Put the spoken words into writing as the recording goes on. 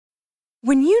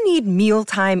When you need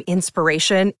mealtime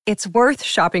inspiration, it's worth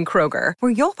shopping Kroger,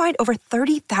 where you'll find over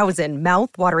 30,000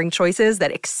 mouth-watering choices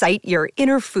that excite your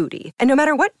inner foodie. And no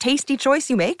matter what tasty choice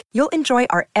you make, you'll enjoy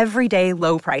our everyday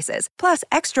low prices, plus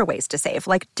extra ways to save,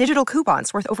 like digital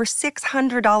coupons worth over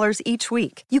 $600 each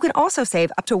week. You can also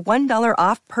save up to $1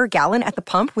 off per gallon at the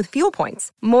pump with fuel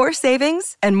points. More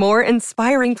savings and more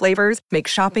inspiring flavors make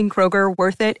shopping Kroger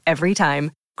worth it every time.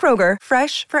 Kroger,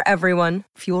 fresh for everyone.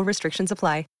 Fuel restrictions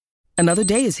apply. Another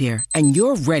day is here, and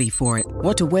you're ready for it.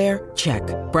 What to wear? Check.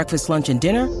 Breakfast, lunch, and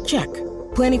dinner? Check.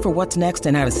 Planning for what's next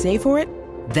and how to save for it?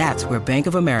 That's where Bank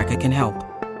of America can help.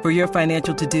 For your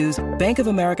financial to-dos, Bank of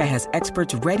America has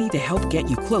experts ready to help get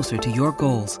you closer to your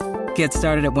goals. Get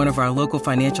started at one of our local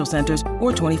financial centers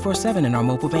or 24/7 in our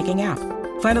mobile banking app.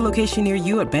 Find a location near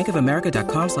you at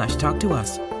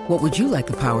bankofamerica.com/talktous. What would you like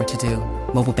the power to do?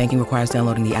 Mobile banking requires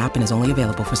downloading the app and is only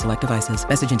available for select devices.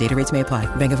 Message and data rates may apply.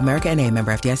 Bank of America N.A.,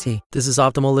 member FDIC. This is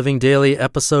Optimal Living Daily,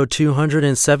 episode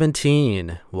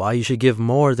 217, Why You Should Give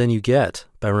More Than You Get,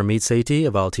 by Ramit Sethi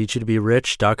of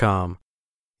I'llTeachYouToBeRich.com.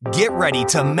 Get ready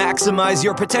to maximize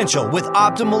your potential with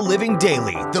Optimal Living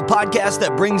Daily, the podcast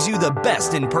that brings you the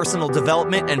best in personal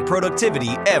development and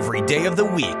productivity every day of the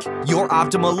week. Your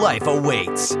optimal life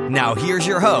awaits. Now here's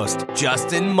your host,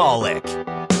 Justin Malik.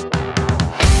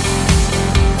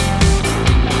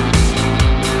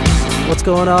 What's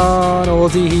going on,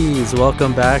 oldies?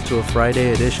 Welcome back to a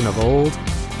Friday edition of Old,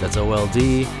 that's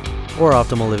OLD, or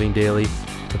Optimal Living Daily,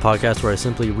 the podcast where I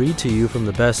simply read to you from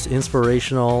the best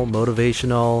inspirational,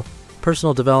 motivational,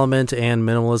 personal development, and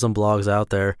minimalism blogs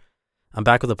out there. I'm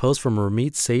back with a post from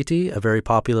Ramit Sethi, a very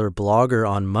popular blogger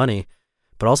on money,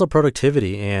 but also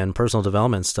productivity and personal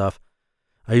development stuff.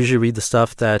 I usually read the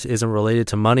stuff that isn't related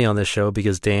to money on this show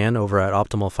because Dan over at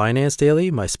Optimal Finance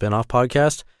Daily, my spinoff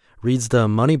podcast, reads the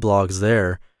money blogs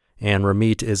there, and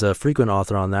Ramit is a frequent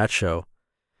author on that show.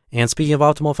 And speaking of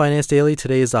Optimal Finance Daily,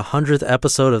 today is the 100th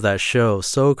episode of that show.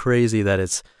 So crazy that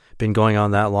it's been going on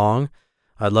that long.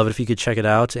 I'd love it if you could check it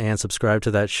out and subscribe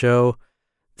to that show.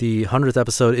 The 100th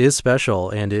episode is special,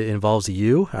 and it involves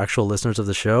you, actual listeners of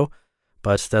the show,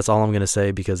 but that's all I'm going to say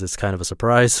because it's kind of a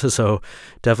surprise, so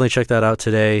definitely check that out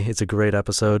today. It's a great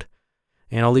episode,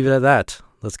 and I'll leave it at that.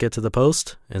 Let's get to the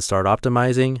post and start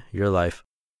optimizing your life.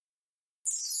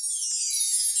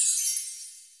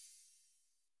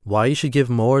 Why You Should Give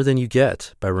More Than You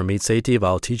Get, by Ramit Sethi of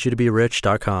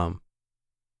I'llTeachYouToBeRich.com.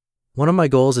 One of my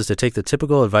goals is to take the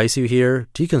typical advice you hear,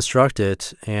 deconstruct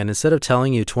it, and instead of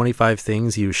telling you 25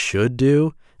 things you should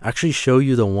do, actually show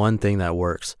you the one thing that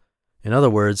works. In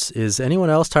other words, is anyone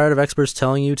else tired of experts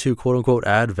telling you to quote-unquote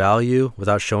add value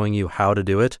without showing you how to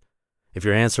do it? If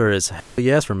your answer is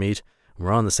yes, Ramit,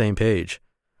 we're on the same page.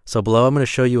 So below I'm going to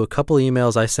show you a couple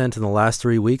emails I sent in the last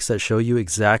 3 weeks that show you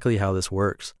exactly how this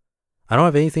works. I don't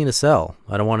have anything to sell.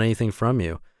 I don't want anything from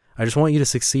you. I just want you to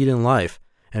succeed in life,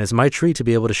 and it's my treat to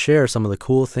be able to share some of the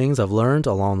cool things I've learned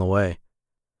along the way.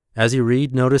 As you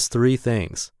read, notice 3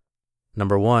 things.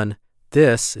 Number 1,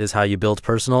 this is how you build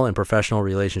personal and professional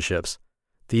relationships.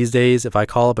 These days, if I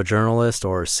call up a journalist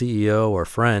or CEO or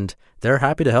friend, they're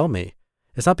happy to help me.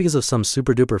 It's not because of some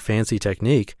super duper fancy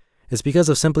technique. It's because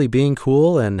of simply being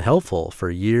cool and helpful for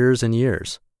years and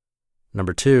years.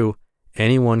 Number 2,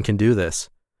 anyone can do this.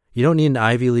 You don't need an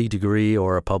Ivy League degree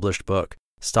or a published book.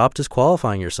 Stop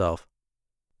disqualifying yourself.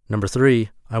 Number 3,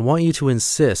 I want you to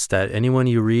insist that anyone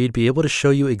you read be able to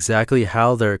show you exactly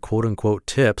how their quote-unquote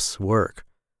tips work.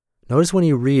 Notice when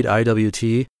you read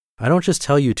IWT, I don't just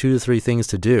tell you 2 to 3 things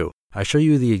to do. I show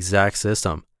you the exact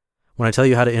system. When I tell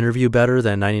you how to interview better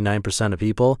than 99% of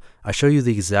people, I show you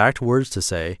the exact words to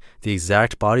say, the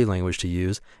exact body language to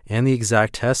use, and the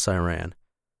exact tests I ran.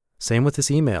 Same with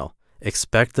this email.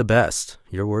 Expect the best.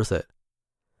 You're worth it.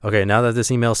 Okay, now that this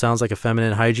email sounds like a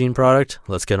feminine hygiene product,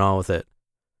 let's get on with it.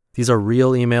 These are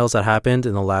real emails that happened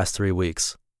in the last 3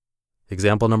 weeks.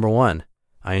 Example number 1.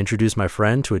 I introduced my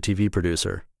friend to a TV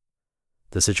producer.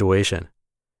 The situation.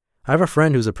 I have a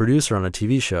friend who's a producer on a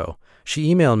TV show.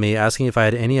 She emailed me asking if I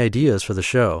had any ideas for the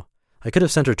show. I could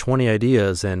have sent her 20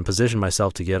 ideas and positioned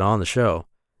myself to get on the show.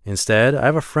 Instead, I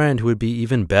have a friend who would be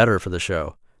even better for the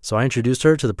show, so I introduced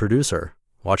her to the producer.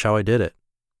 Watch how I did it.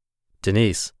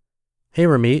 Denise. Hey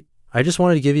Ramit, I just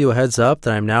wanted to give you a heads up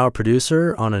that I'm now a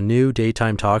producer on a new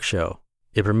daytime talk show.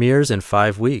 It premieres in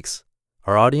 5 weeks.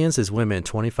 Our audience is women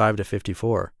 25 to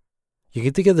 54. You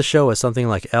can think of the show as something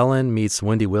like Ellen meets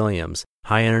Wendy Williams.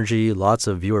 High energy, lots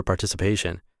of viewer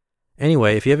participation.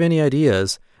 Anyway, if you have any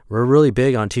ideas, we're really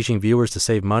big on teaching viewers to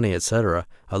save money, etc.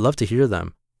 I'd love to hear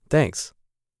them. Thanks.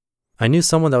 I knew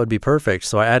someone that would be perfect,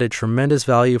 so I added tremendous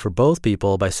value for both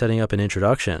people by setting up an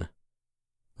introduction.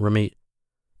 Ramit.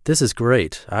 This is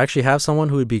great. I actually have someone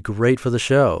who would be great for the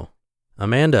show.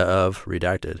 Amanda of,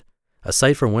 redacted, a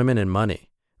site for women and money.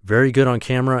 Very good on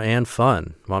camera and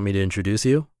fun. Want me to introduce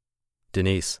you?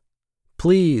 Denise.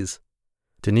 Please.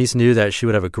 Denise knew that she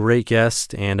would have a great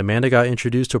guest, and Amanda got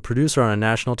introduced to a producer on a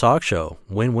national talk show.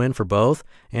 Win-win for both,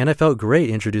 and I felt great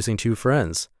introducing two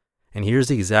friends. And here's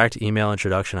the exact email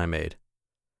introduction I made.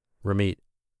 Ramit.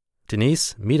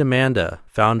 Denise, meet Amanda,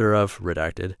 founder of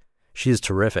Redacted. She is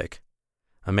terrific.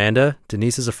 Amanda,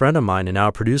 Denise is a friend of mine and now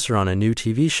a producer on a new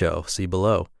TV show, see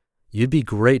below. You'd be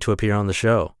great to appear on the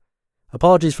show.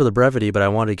 Apologies for the brevity, but I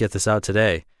wanted to get this out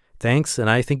today. Thanks, and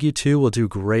I think you two will do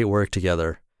great work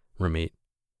together. Ramit.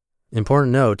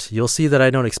 Important note, you'll see that I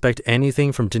don't expect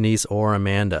anything from Denise or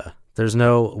Amanda. There's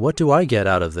no, what do I get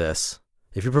out of this?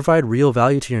 If you provide real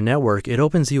value to your network, it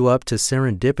opens you up to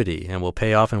serendipity and will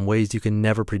pay off in ways you can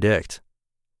never predict.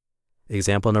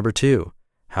 Example number 2,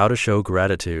 how to show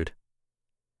gratitude.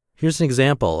 Here's an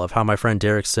example of how my friend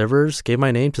Derek Sivers gave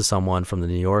my name to someone from the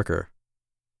New Yorker.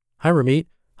 Hi Ramit,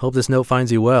 hope this note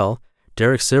finds you well.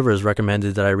 Derek Sivers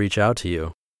recommended that I reach out to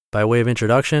you. By way of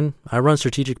introduction, I run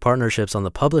strategic partnerships on the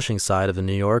publishing side of the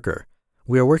New Yorker.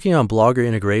 We are working on blogger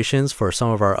integrations for some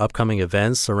of our upcoming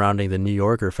events surrounding the New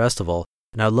Yorker Festival,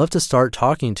 and I'd love to start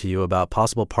talking to you about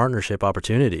possible partnership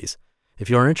opportunities. If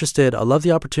you are interested, I'd love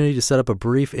the opportunity to set up a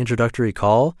brief introductory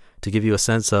call to give you a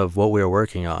sense of what we are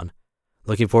working on.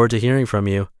 Looking forward to hearing from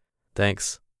you.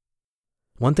 Thanks.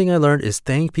 One thing I learned is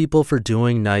thank people for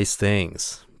doing nice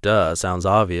things. Duh, sounds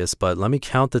obvious, but let me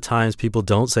count the times people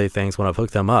don't say thanks when I've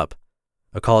hooked them up.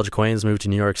 A college acquaintance moved to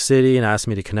New York City and asked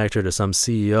me to connect her to some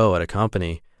CEO at a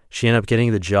company. She ended up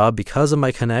getting the job because of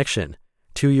my connection.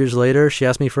 2 years later, she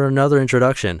asked me for another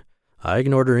introduction. I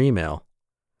ignored her email.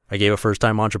 I gave a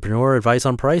first-time entrepreneur advice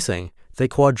on pricing. They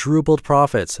quadrupled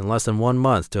profits in less than 1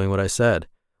 month doing what I said.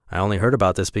 I only heard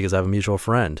about this because I have a mutual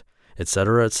friend,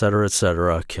 etc., etc.,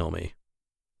 etc., kill me.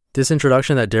 This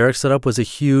introduction that Derek set up was a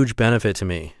huge benefit to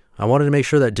me. I wanted to make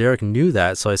sure that Derek knew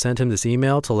that, so I sent him this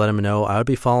email to let him know I would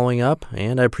be following up,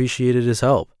 and I appreciated his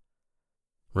help.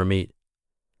 Ramit.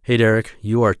 Hey Derek,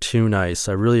 you are too nice.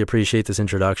 I really appreciate this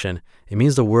introduction. It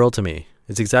means the world to me.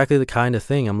 It's exactly the kind of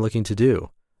thing I'm looking to do.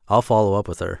 I'll follow up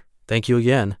with her. Thank you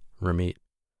again, Ramit.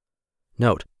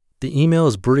 Note, the email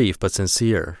is brief but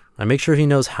sincere. I make sure he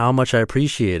knows how much I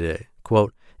appreciated it.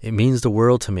 Quote, it means the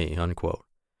world to me, unquote.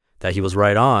 That he was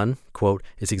right on, quote,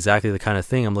 it's exactly the kind of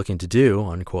thing I'm looking to do,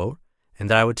 unquote, and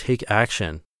that I would take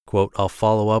action, quote, I'll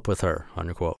follow up with her,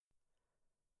 unquote.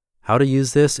 How to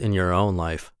use this in your own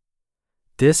life.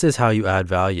 This is how you add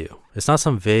value. It's not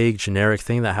some vague, generic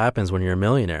thing that happens when you're a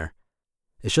millionaire.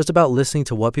 It's just about listening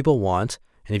to what people want,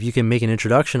 and if you can make an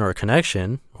introduction or a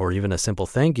connection, or even a simple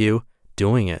thank you,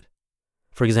 doing it.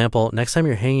 For example, next time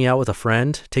you're hanging out with a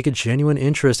friend, take a genuine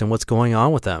interest in what's going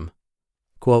on with them.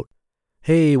 Quote,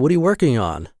 hey, what are you working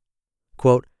on?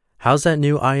 Quote, how's that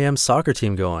new IM soccer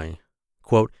team going?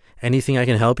 Quote, anything I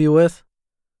can help you with?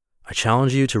 I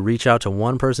challenge you to reach out to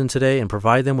one person today and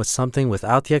provide them with something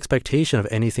without the expectation of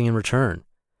anything in return.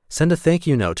 Send a thank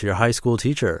you note to your high school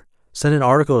teacher. Send an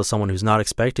article to someone who's not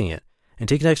expecting it, and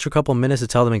take an extra couple minutes to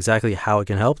tell them exactly how it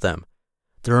can help them.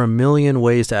 There are a million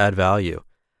ways to add value.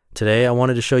 Today, I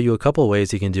wanted to show you a couple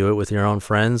ways you can do it with your own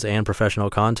friends and professional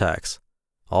contacts.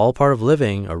 All part of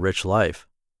living a rich life.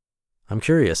 I'm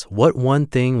curious, what one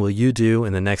thing will you do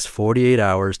in the next 48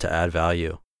 hours to add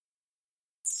value?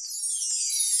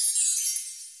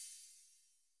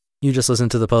 You just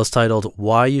listened to the post titled,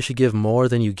 Why You Should Give More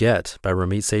Than You Get by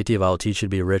Ramit Sethi of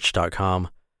I'llTeachYouToBeRich.com.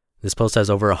 This post has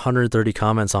over 130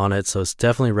 comments on it, so it's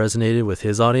definitely resonated with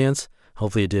his audience.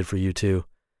 Hopefully it did for you too.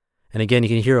 And again, you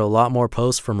can hear a lot more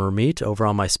posts from Ramit over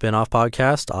on my spin-off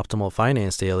podcast, Optimal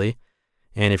Finance Daily.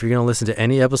 And if you're going to listen to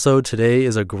any episode, today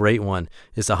is a great one.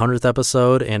 It's the 100th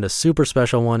episode and a super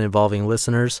special one involving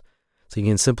listeners. So you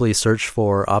can simply search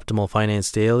for Optimal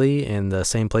Finance Daily in the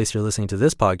same place you're listening to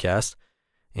this podcast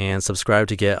and subscribe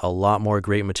to get a lot more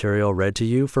great material read to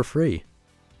you for free.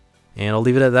 And I'll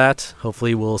leave it at that.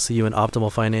 Hopefully we'll see you in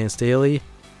Optimal Finance Daily,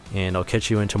 and I'll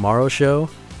catch you in tomorrow's show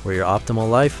where your optimal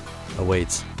life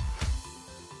awaits.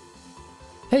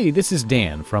 Hey, this is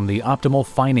Dan from the Optimal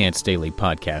Finance Daily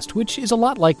podcast, which is a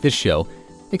lot like this show,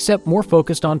 except more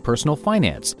focused on personal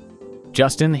finance.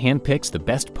 Justin handpicks the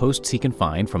best posts he can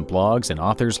find from blogs and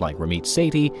authors like Ramit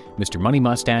Sethi, Mr. Money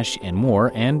Mustache, and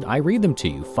more, and I read them to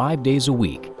you 5 days a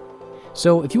week.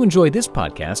 So if you enjoy this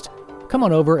podcast, come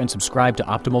on over and subscribe to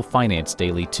Optimal Finance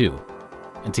Daily too.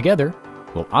 And together,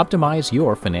 we'll optimize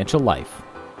your financial life.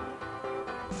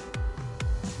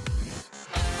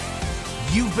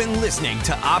 You've been listening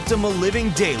to Optimal Living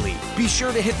Daily. Be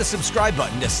sure to hit the subscribe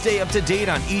button to stay up to date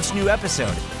on each new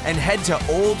episode and head to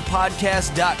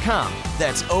oldpodcast.com.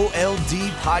 That's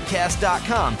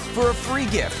OLDpodcast.com for a free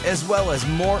gift as well as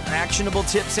more actionable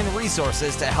tips and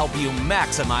resources to help you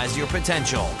maximize your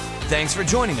potential. Thanks for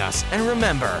joining us, and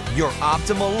remember, your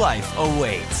optimal life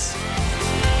awaits.